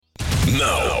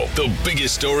Now, the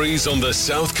biggest stories on the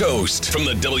South Coast from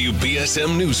the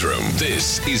WBSM Newsroom.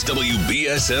 This is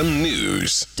WBSM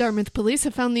News. Dartmouth police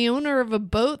have found the owner of a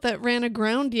boat that ran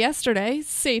aground yesterday,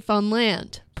 safe on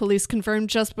land. Police confirmed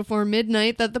just before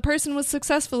midnight that the person was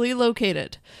successfully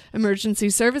located. Emergency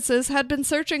services had been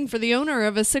searching for the owner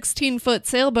of a 16-foot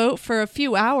sailboat for a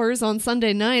few hours on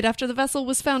Sunday night after the vessel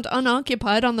was found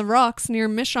unoccupied on the rocks near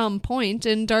Misham Point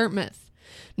in Dartmouth.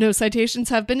 No citations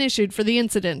have been issued for the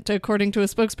incident, according to a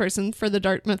spokesperson for the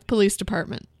Dartmouth Police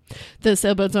Department. The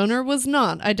sailboat's owner was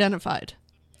not identified.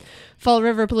 Fall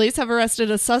River police have arrested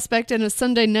a suspect in a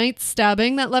Sunday night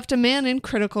stabbing that left a man in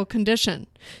critical condition.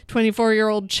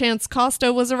 24-year-old Chance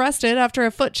Costa was arrested after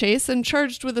a foot chase and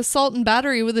charged with assault and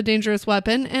battery with a dangerous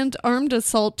weapon and armed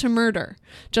assault to murder.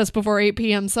 Just before 8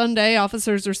 p.m. Sunday,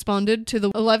 officers responded to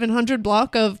the 1100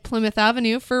 block of Plymouth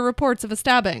Avenue for reports of a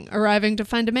stabbing, arriving to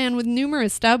find a man with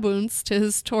numerous stab wounds to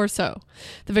his torso.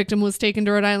 The victim was taken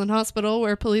to Rhode Island Hospital,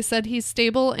 where police said he's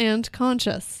stable and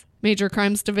conscious. Major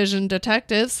Crimes Division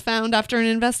detectives found after an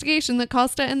investigation that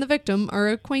Costa and the victim are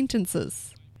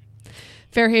acquaintances.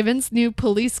 Fairhaven's new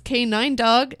police K9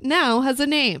 dog now has a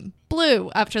name,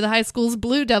 Blue, after the high school's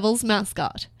Blue Devils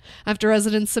mascot. After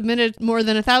residents submitted more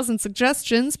than 1,000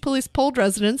 suggestions, police polled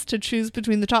residents to choose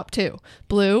between the top two,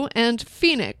 Blue and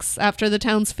Phoenix, after the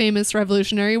town's famous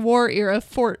Revolutionary War-era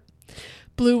fort.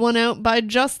 Blue won out by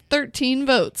just 13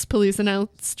 votes, police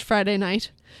announced Friday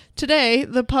night. Today,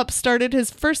 the pup started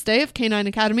his first day of K9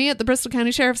 Academy at the Bristol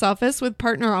County Sheriff's Office with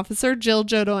partner officer Jill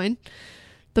Jodoin.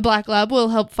 The Black Lab will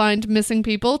help find missing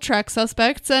people, track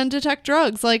suspects, and detect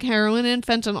drugs like heroin and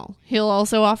fentanyl. He'll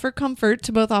also offer comfort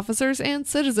to both officers and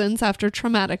citizens after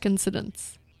traumatic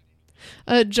incidents.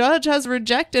 A judge has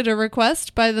rejected a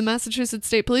request by the Massachusetts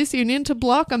State Police Union to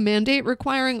block a mandate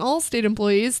requiring all state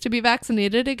employees to be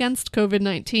vaccinated against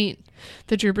COVID-19.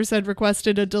 The troopers had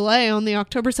requested a delay on the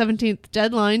October 17th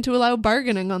deadline to allow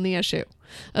bargaining on the issue.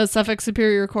 A Suffolk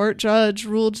Superior Court judge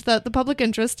ruled that the public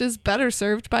interest is better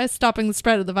served by stopping the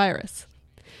spread of the virus.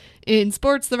 In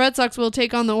sports, the Red Sox will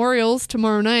take on the Orioles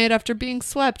tomorrow night after being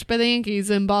swept by the Yankees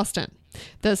in Boston.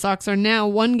 The Sox are now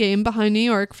one game behind New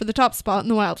York for the top spot in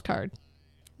the wild card.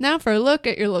 Now for a look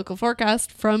at your local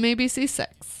forecast from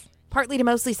ABC6. Partly to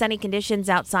mostly sunny conditions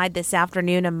outside this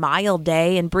afternoon, a mild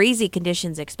day and breezy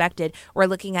conditions expected. We're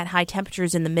looking at high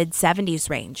temperatures in the mid-70s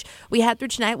range. We head through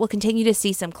tonight, we'll continue to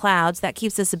see some clouds. That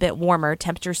keeps us a bit warmer.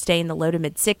 Temperatures stay in the low to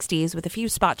mid-60s with a few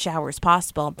spot showers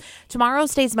possible. Tomorrow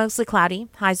stays mostly cloudy.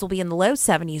 Highs will be in the low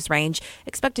 70s range.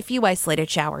 Expect a few isolated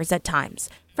showers at times.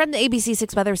 From the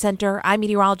ABC6 Weather Center, I'm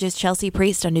meteorologist Chelsea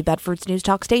Priest on New Bedford's News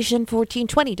Talk Station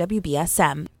 1420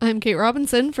 WBSM. I'm Kate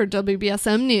Robinson for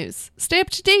WBSM News. Stay up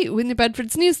to date with New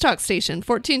Bedford's News Talk Station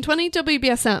 1420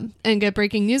 WBSM and get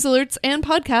breaking news alerts and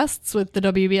podcasts with the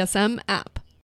WBSM app.